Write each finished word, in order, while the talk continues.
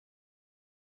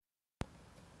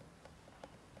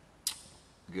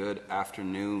Good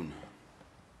afternoon.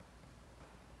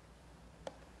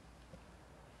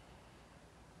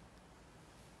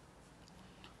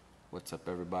 What's up,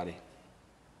 everybody?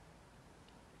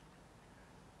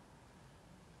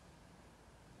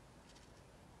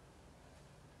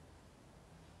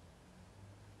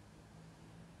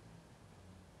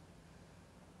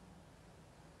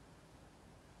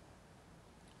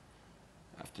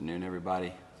 Afternoon,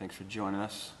 everybody. Thanks for joining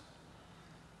us.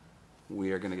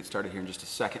 We are going to get started here in just a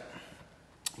second.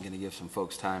 I'm going to give some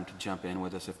folks time to jump in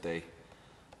with us if they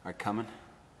are coming.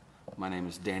 My name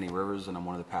is Danny Rivers, and I'm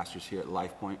one of the pastors here at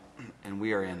LifePoint. And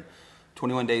we are in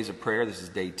 21 days of prayer. This is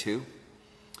day 2.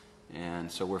 And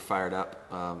so we're fired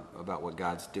up about what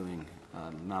God's doing,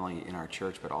 not only in our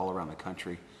church, but all around the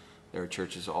country. There are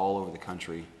churches all over the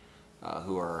country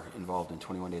who are involved in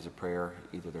 21 days of prayer.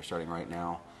 Either they're starting right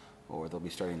now, or they'll be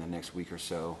starting the next week or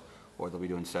so, or they'll be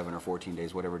doing 7 or 14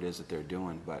 days, whatever it is that they're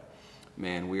doing. But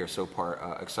man, we are so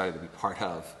excited to be part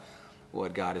of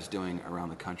what God is doing around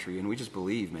the country. And we just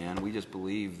believe, man, we just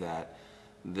believe that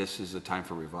this is a time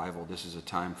for revival. This is a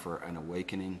time for an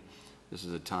awakening. This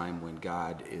is a time when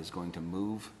God is going to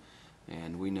move.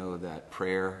 And we know that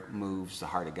prayer moves the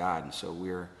heart of God. And so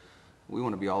we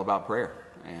want to be all about prayer.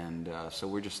 And so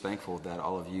we're just thankful that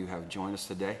all of you have joined us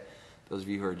today. Those of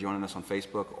you who are joining us on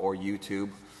Facebook or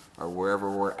YouTube or wherever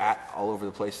we're at all over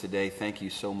the place today, thank you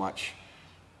so much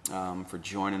for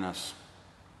joining us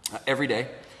every day,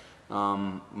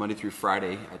 Monday through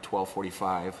Friday at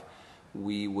 12:45.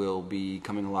 We will be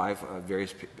coming live.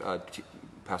 Various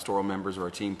pastoral members of our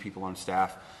team, people on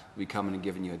staff, will be coming and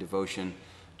giving you a devotion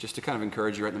just to kind of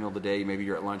encourage you right in the middle of the day. Maybe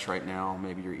you're at lunch right now.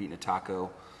 Maybe you're eating a taco.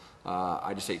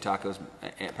 I just ate tacos.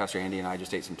 Pastor Andy and I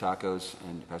just ate some tacos,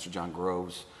 and Pastor John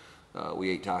Groves. We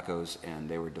ate tacos, and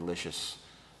they were delicious,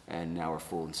 and now we're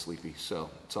full and sleepy, so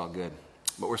it's all good.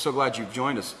 But we're so glad you've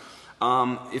joined us.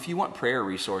 If you want prayer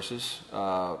resources,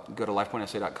 go to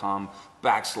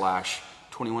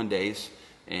lifepointsa.com/21 days,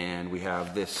 and we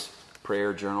have this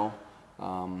prayer journal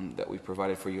that we've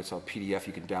provided for you. It's a PDF.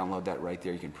 You can download that right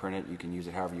there. You can print it. You can use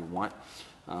it however you want.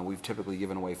 We've typically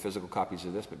given away physical copies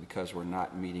of this, but because we're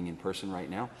not meeting in person right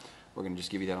now, we're going to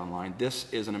just give you that online. This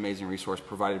is an amazing resource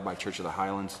provided by Church of the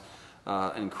Highlands.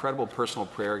 An incredible personal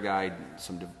prayer guide,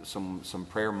 some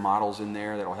prayer models in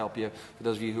there that will help you. For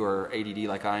those of you who are ADD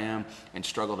like I am and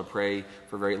struggle to pray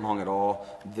for very long at all,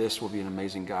 this will be an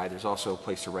amazing guide. There's also a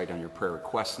place to write down your prayer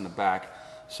requests in the back,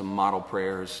 some model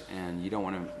prayers, and you don't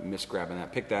want to miss grabbing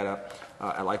that. Pick that up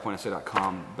at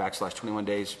lifepointsa.com/21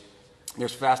 days.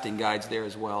 There's fasting guides there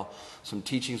as well. Some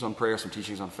teachings on prayer, some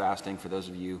teachings on fasting. For those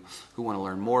of you who want to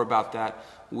learn more about that,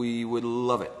 we would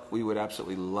love it. We would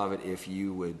absolutely love it if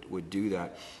you would do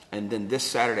that. And then this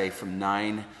Saturday from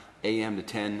 9 a.m. to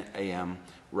 10 a.m.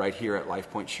 right here at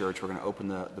LifePoint Church, we're going to open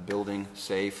the building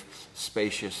safe,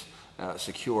 spacious,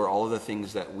 secure, all of the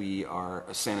things that we are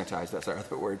sanitized. That's our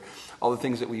other word. All the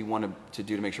things that we want to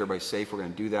do to make sure everybody's safe. We're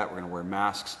going to do that. We're going to wear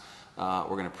masks.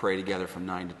 We're going to pray together from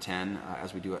 9 to 10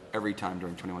 as we do it every time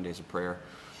during 21 days of prayer.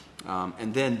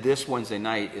 And then this Wednesday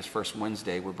night is First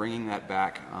Wednesday. We're bringing that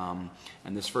back. And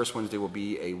this First Wednesday will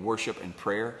be a worship and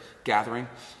prayer gathering.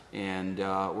 And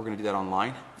we're going to do that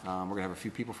online. We're going to have a few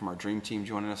people from our dream team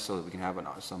joining us so that we can have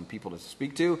some people to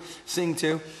speak to, sing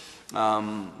to.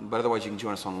 But otherwise, you can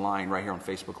join us online right here on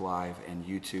Facebook Live and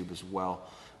YouTube as well.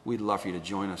 We'd love for you to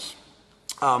join us.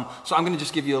 So I'm going to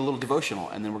just give you a little devotional,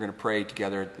 and then we're going to pray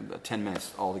together, 10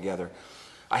 minutes all together.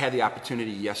 I had the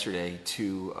opportunity yesterday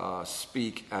to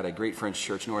speak at a great French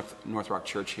church, North Rock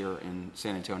Church here in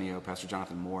San Antonio, Pastor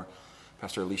Jonathan Moore,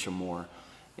 Pastor Alicia Moore.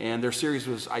 And their series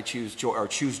was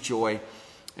Choose Joy.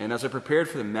 And as I prepared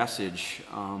for the message,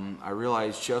 I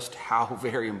realized just how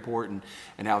very important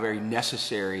and how very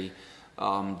necessary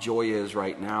joy is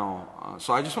right now.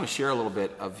 So I just want to share a little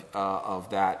bit of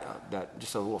that,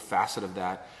 just a little facet of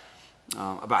that,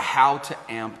 about how to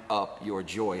amp up your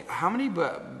joy. How many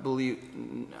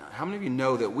of you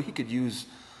know that we could use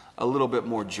a little bit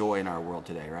more joy in our world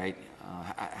today, right?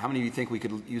 How many of you think we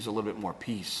could use a little bit more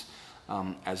peace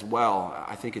as well?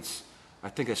 I think it's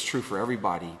true for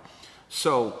everybody.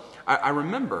 So I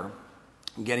remember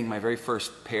getting my very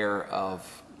first pair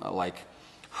of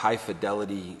high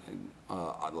fidelity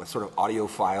sort of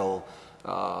audiophile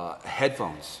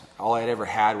headphones. All I had ever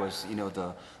had was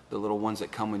the little ones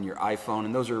that come in your iPhone,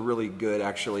 and those are really good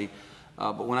actually.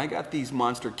 But when I got these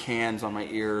monster cans on my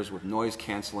ears with noise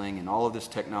canceling and all of this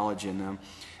technology in them,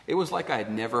 it was like I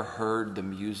had never heard the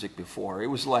music before. It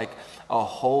was like a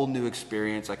whole new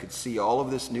experience. I could see all of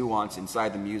this nuance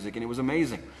inside the music, and it was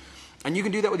amazing. And you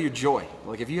can do that with your joy.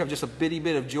 Like if you have just a bitty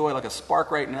bit of joy, like a spark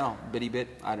right now, bitty bit,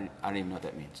 I don't even know what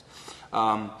that means.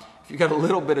 If if you've got a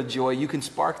little bit of joy, you can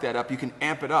spark that up, you can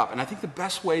amp it up. And I think the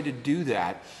best way to do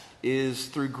that is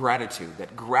through gratitude.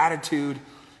 That gratitude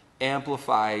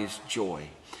amplifies joy.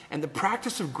 And the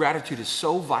practice of gratitude is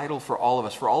so vital for all of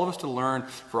us to learn,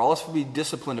 for all of us to be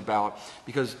disciplined about,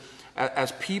 because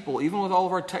as people, even with all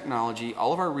of our technology,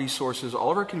 all of our resources, all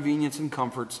of our convenience and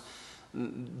comforts,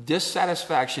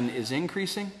 dissatisfaction is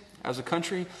increasing as a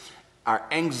country. Our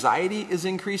anxiety is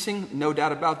increasing, no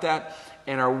doubt about that,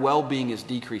 and our well-being is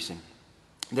decreasing.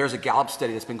 There's a Gallup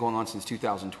study that's been going on since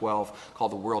 2012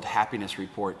 called the World Happiness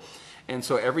Report. And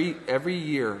so every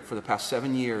year for the past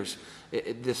 7 years,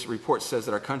 this report says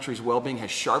that our country's well-being has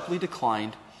sharply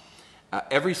declined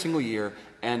every single year,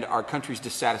 and our country's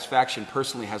dissatisfaction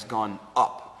personally has gone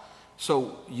up.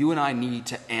 So you and I need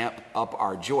to amp up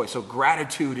our joy. So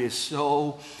gratitude is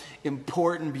so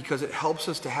important because it helps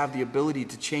us to have the ability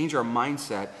to change our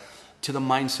mindset to the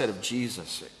mindset of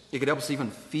Jesus. It could help us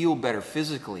even feel better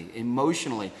physically,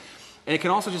 emotionally. And it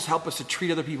can also just help us to treat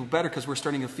other people better because we're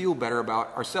starting to feel better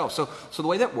about ourselves. So the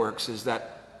way that works is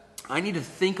that I need to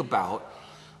think about,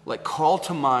 like, call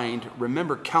to mind,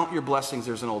 remember, count your blessings.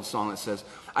 There's an old song that says,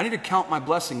 I need to count my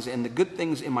blessings and the good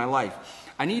things in my life.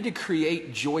 I need to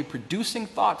create joy-producing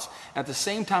thoughts. At the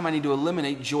same time, I need to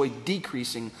eliminate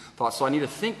joy-decreasing thoughts. So I need to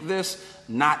think this,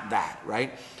 not that,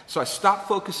 right? So I stop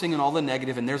focusing on all the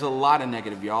negative, and there's a lot of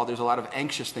negative, y'all. There's a lot of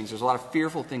anxious things. There's a lot of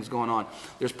fearful things going on.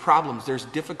 There's problems. There's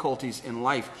difficulties in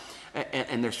life,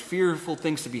 and there's fearful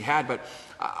things to be had, but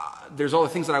there's all the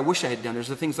things that I wish I had done. There's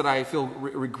the things that I feel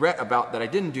regret about that I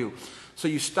didn't do. So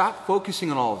you stop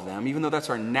focusing on all of them, even though that's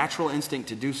our natural instinct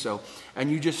to do so, and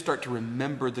you just start to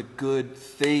remember the good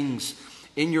things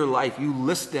in your life. You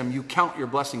list them. You count your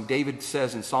blessing. David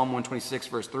says in Psalm 126,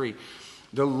 verse 3,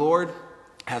 the Lord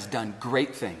has done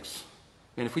great things.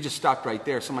 And if we just stopped right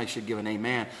there, somebody should give an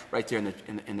amen right there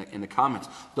in the comments.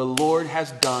 The Lord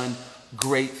has done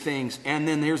great things. And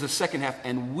then here's the second half.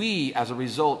 And we, as a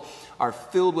result, are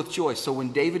filled with joy. So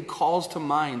when David calls to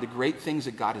mind the great things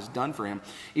that God has done for him,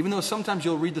 even though sometimes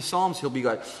you'll read the Psalms, he'll be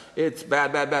like, it's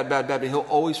bad, but he'll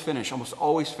always finish, almost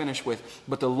always finish with,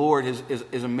 but the Lord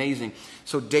is amazing.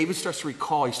 So David starts to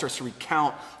recall, he starts to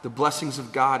recount the blessings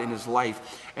of God in his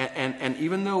life. And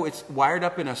even though it's wired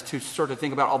up in us to sort of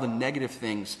think about all the negative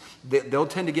things, they'll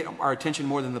tend to get our attention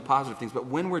more than the positive things. But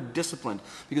when we're disciplined,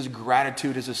 because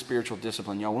gratitude is a spiritual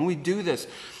discipline, y'all, when we do this,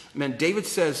 man, David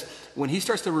says when he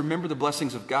starts to remember the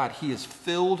blessings of God, he is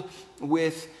filled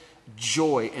with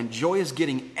joy. And joy is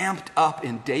getting amped up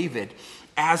in David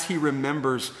as he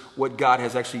remembers what God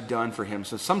has actually done for him.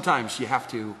 So sometimes you have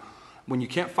to, when you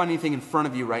can't find anything in front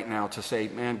of you right now to say,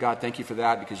 man, God, thank you for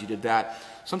that because you did that.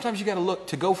 Sometimes you got to look,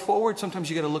 to go forward, sometimes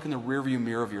you got to look in the rearview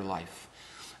mirror of your life.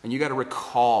 And you got to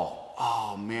recall,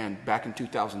 oh man, back in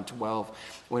 2012,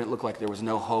 when it looked like there was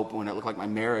no hope, when it looked like my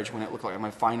marriage, when it looked like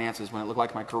my finances, when it looked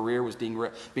like my career was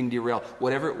being derailed,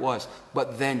 whatever it was.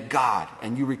 But then God,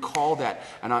 and you recall that,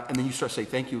 and then you start to say,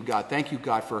 thank you,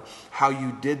 God, for how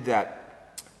you did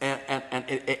that. And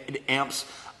it amps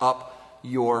up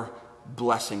your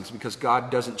blessings because God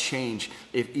doesn't change.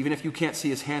 Even if you can't see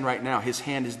his hand right now, his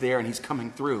hand is there and he's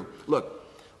coming through. Look,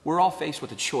 we're all faced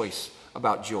with a choice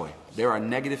about joy. There are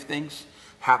negative things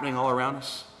happening all around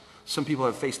us. Some people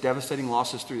have faced devastating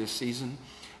losses through this season,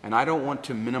 and I don't want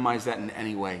to minimize that in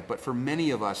any way. But for many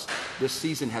of us, this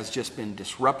season has just been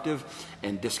disruptive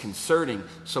and disconcerting.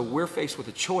 So we're faced with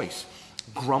a choice.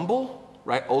 Grumble,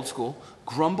 right? Old school.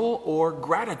 Grumble or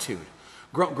gratitude.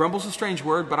 Grumble's a strange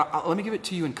word, but let me give it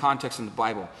to you in context in the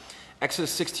Bible.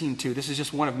 Exodus 16:2. This is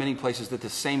just one of many places that the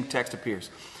same text appears.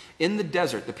 In the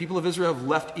desert, the people of Israel have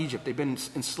left Egypt. They've been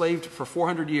enslaved for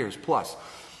 400 years plus.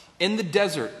 In the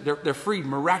desert, they're freed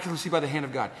miraculously by the hand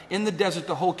of God. In the desert,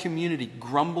 the whole community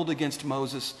grumbled against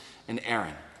Moses and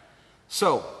Aaron.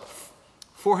 So,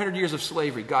 400 years of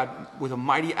slavery, God, with a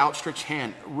mighty outstretched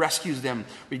hand, rescues them,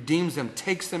 redeems them,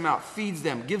 takes them out, feeds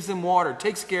them, gives them water,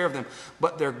 takes care of them,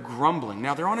 but they're grumbling.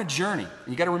 Now, they're on a journey.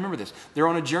 You got to remember this. They're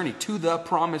on a journey to the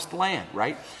promised land,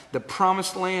 right? The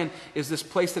promised land is this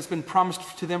place that's been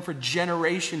promised to them for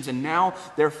generations, and now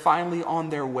they're finally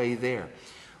on their way there.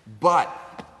 But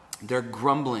their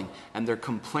grumbling and their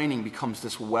complaining becomes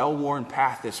this well-worn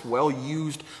path, this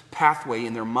well-used pathway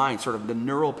in their minds, sort of the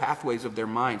neural pathways of their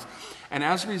minds. And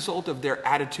as a result of their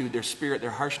attitude, their spirit, their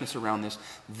harshness around this,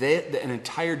 an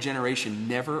entire generation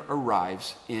never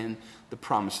arrives in the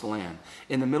promised land.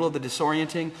 In the middle of the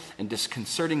disorienting and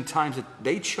disconcerting times, that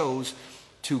they chose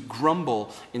to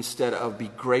grumble instead of be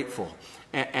grateful.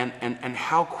 And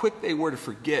how quick they were to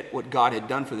forget what God had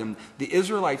done for them. The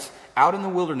Israelites out in the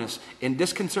wilderness in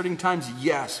disconcerting times,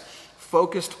 yes,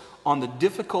 focused on the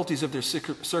difficulties of their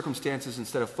circumstances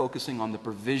instead of focusing on the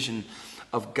provision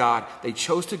of God. They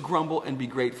chose to grumble and be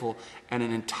grateful, and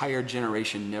an entire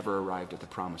generation never arrived at the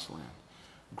promised land.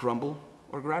 Grumble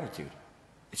or gratitude?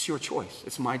 It's your choice.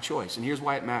 It's my choice. And here's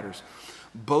why it matters.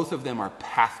 Both of them are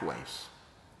pathways.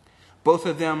 Both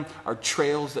of them are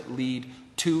trails that lead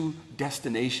to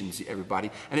destinations,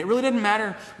 everybody. And it really didn't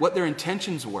matter what their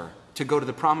intentions were to go to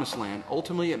the promised land.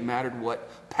 Ultimately, it mattered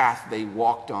what path they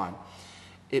walked on.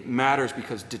 It matters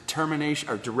because determination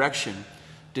or direction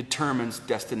determines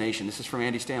destination. This is from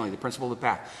Andy Stanley, the principle of the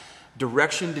path.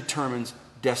 Direction determines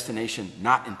destination,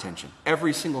 not intention,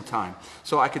 every single time.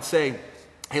 So I could say,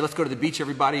 hey, let's go to the beach,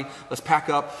 everybody. Let's pack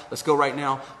up. Let's go right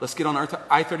now. Let's get on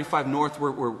I-35 North.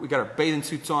 We got our bathing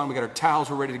suits on. We got our towels.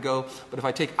 We're ready to go. But if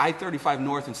I take I-35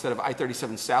 North instead of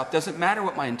I-37 South, doesn't matter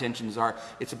what my intentions are.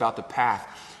 It's about the path.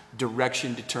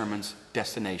 Direction determines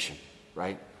destination,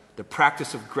 right? The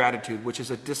practice of gratitude, which is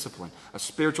a discipline, a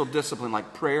spiritual discipline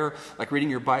like prayer, like reading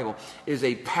your Bible, is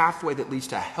a pathway that leads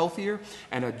to a healthier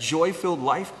and a joy-filled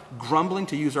life. Grumbling,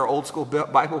 to use our old school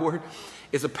Bible word,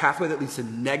 is a pathway that leads to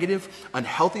negative,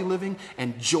 unhealthy living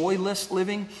and joyless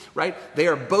living, right? They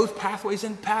are both pathways,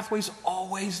 and pathways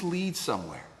always lead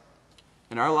somewhere.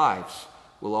 And our lives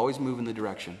will always move in the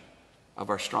direction of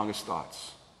our strongest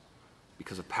thoughts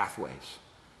because of pathways.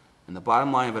 And the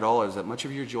bottom line of it all is that much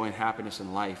of your joy and happiness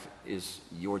in life is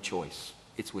your choice.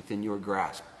 It's within your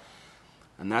grasp.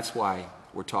 And that's why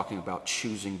we're talking about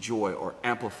choosing joy or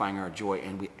amplifying our joy.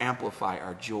 And we amplify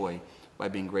our joy by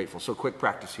being grateful. So quick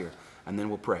practice here, and then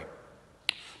we'll pray.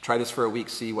 Try this for a week,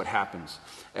 see what happens.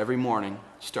 Every morning,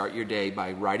 start your day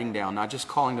by writing down, not just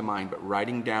calling to mind, but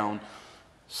writing down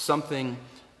something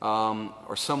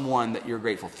or someone that you're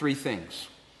grateful. 3 things.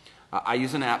 I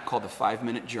use an app called the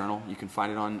 5-Minute Journal. You can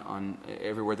find it on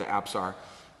everywhere the apps are.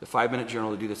 The 5-Minute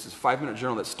Journal to do this is a 5-minute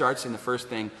journal that starts in the first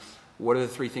thing. What are the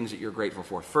 3 things that you're grateful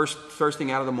for? First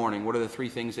thing out of the morning, what are the 3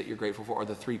 things that you're grateful for, or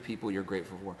the 3 people you're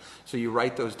grateful for? So you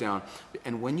write those down.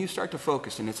 And when you start to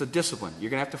focus, and it's a discipline, you're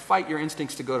going to have to fight your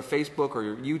instincts to go to Facebook or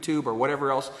your YouTube or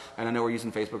whatever else. And I know we're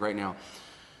using Facebook right now.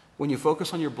 When you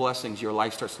focus on your blessings, your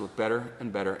life starts to look better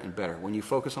and better and better. When you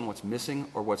focus on what's missing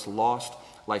or what's lost,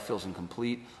 life feels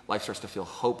incomplete. Life starts to feel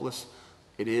hopeless.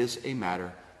 It is a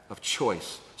matter of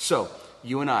choice. So,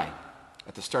 you and I,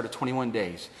 at the start of 21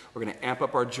 days, we're going to amp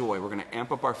up our joy. We're going to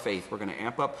amp up our faith. We're going to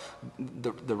amp up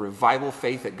the revival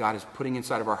faith that God is putting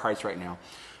inside of our hearts right now.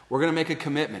 We're going to make a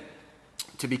commitment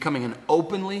to becoming an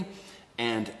openly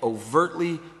and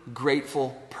overtly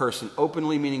grateful person.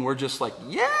 Openly meaning we're just like,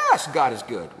 yes, God is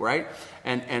good, right?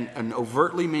 And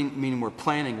overtly meaning we're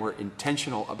planning, we're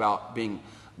intentional about being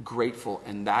grateful,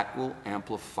 and that will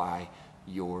amplify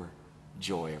your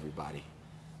joy, everybody.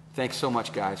 Thanks so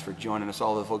much, guys, for joining us,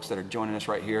 all the folks that are joining us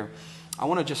right here. I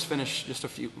want to just finish just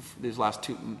these last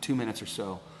two minutes or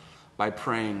so by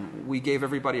praying. We gave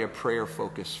everybody a prayer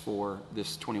focus for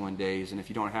this 21 days. And if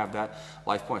you don't have that,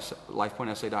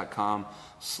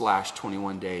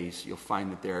 lifepointsa.com/21 days. You'll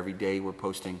find that there every day we're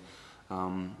posting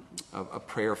a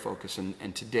prayer focus.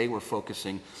 And today we're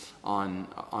focusing on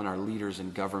our leaders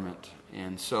in government.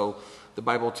 And so the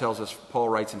Bible tells us, Paul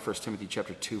writes in 1 Timothy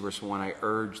chapter 2, verse 1, I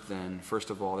urge then, first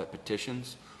of all, that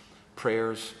petitions,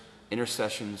 prayers,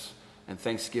 intercessions, and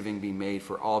thanksgiving be made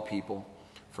for all people,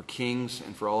 for kings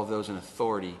and for all of those in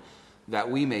authority, that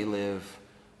we may live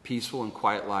peaceful and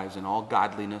quiet lives in all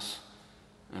godliness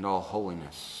and all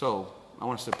holiness. So I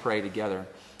want us to pray together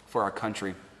for our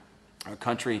country. Our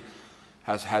country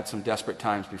has had some desperate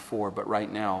times before, but right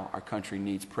now our country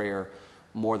needs prayer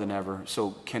more than ever.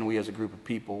 So can we as a group of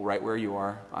people, right where you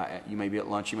are, you may be at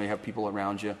lunch, you may have people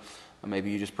around you, or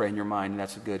maybe you just pray in your mind, and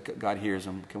that's good, God hears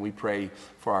them. Can we pray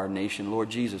for our nation? Lord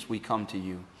Jesus, we come to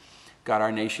you. God,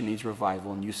 our nation needs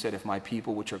revival, and you said if my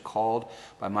people which are called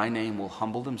by my name will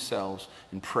humble themselves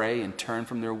and pray and turn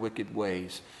from their wicked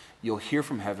ways, you'll hear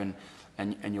from heaven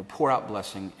and you'll pour out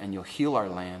blessing and you'll heal our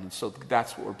land. And so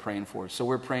that's what we're praying for. So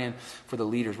we're praying for the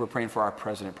leaders. We're praying for our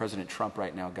president, President Trump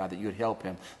right now, God, that you'd help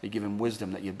him, that you'd give him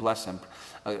wisdom, that you'd bless him.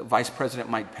 Vice President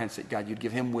Mike Pence, that God, you'd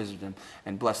give him wisdom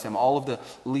and bless them. All of the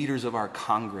leaders of our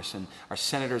Congress and our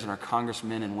senators and our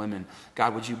congressmen and women,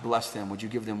 God, would you bless them? Would you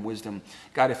give them wisdom?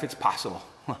 God, if it's possible,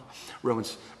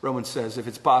 Romans says, if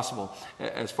it's possible,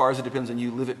 as far as it depends on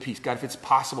you, live at peace. God, if it's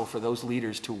possible for those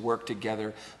leaders to work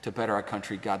together to better our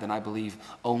country, God, then I believe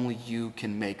only you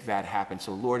can make that happen.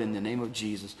 So, Lord, in the name of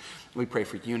Jesus, we pray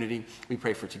for unity, we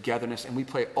pray for togetherness, and we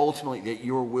pray ultimately that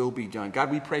your will be done. God,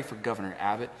 we pray for Governor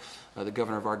Abbott, the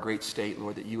governor of our great state,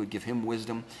 Lord, that you would give him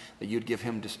wisdom, that you'd give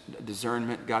him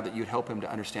discernment, God, that you'd help him to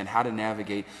understand how to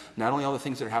navigate not only all the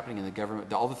things that are happening in the government,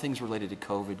 but all the things related to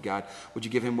COVID, God. Would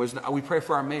you give him wisdom? We pray for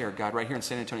for our mayor, God, right here in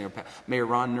San Antonio, Mayor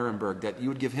Ron Nirenberg, that you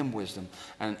would give him wisdom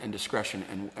and discretion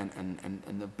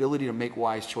and the ability to make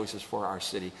wise choices for our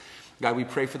city. God, we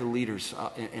pray for the leaders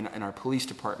in our police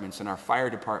departments and our fire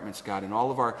departments, God, and all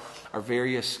of our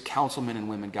various councilmen and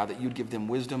women, God, that you'd give them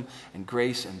wisdom and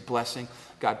grace and blessing.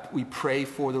 God, we pray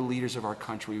for the leaders of our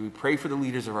country. We pray for the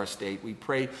leaders of our state. We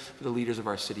pray for the leaders of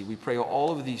our city. We pray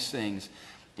all of these things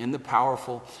in the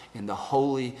powerful, in the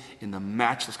holy, in the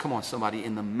matchless, come on somebody,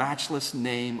 in the matchless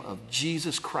name of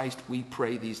Jesus Christ, we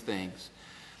pray these things.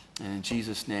 And in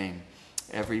Jesus' name,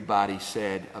 everybody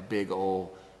said a big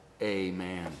old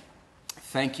amen.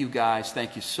 Thank you, guys.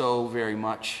 Thank you so very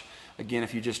much. Again,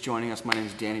 if you're just joining us, my name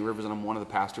is Danny Rivers, and I'm one of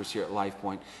the pastors here at Life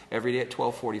Point. Every day at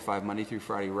 12:45, Monday through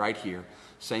Friday, right here.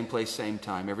 Same place, same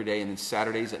time, every day. And then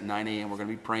Saturdays at 9 a.m., we're going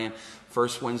to be praying.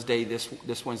 First Wednesday,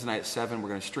 this Wednesday night at 7, we're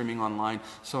going to be streaming online.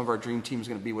 Some of our dream team is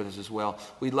going to be with us as well.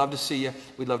 We'd love to see you.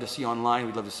 We'd love to see you online.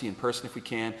 We'd love to see you in person if we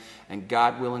can. And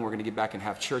God willing, we're going to get back and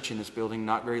have church in this building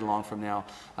not very long from now.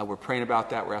 We're praying about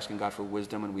that. We're asking God for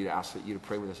wisdom, and we'd ask that you to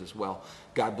pray with us as well.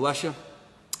 God bless you.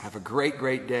 Have a great,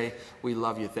 great day. We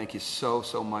love you. Thank you so,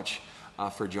 so much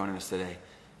for joining us today.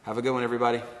 Have a good one,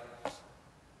 everybody.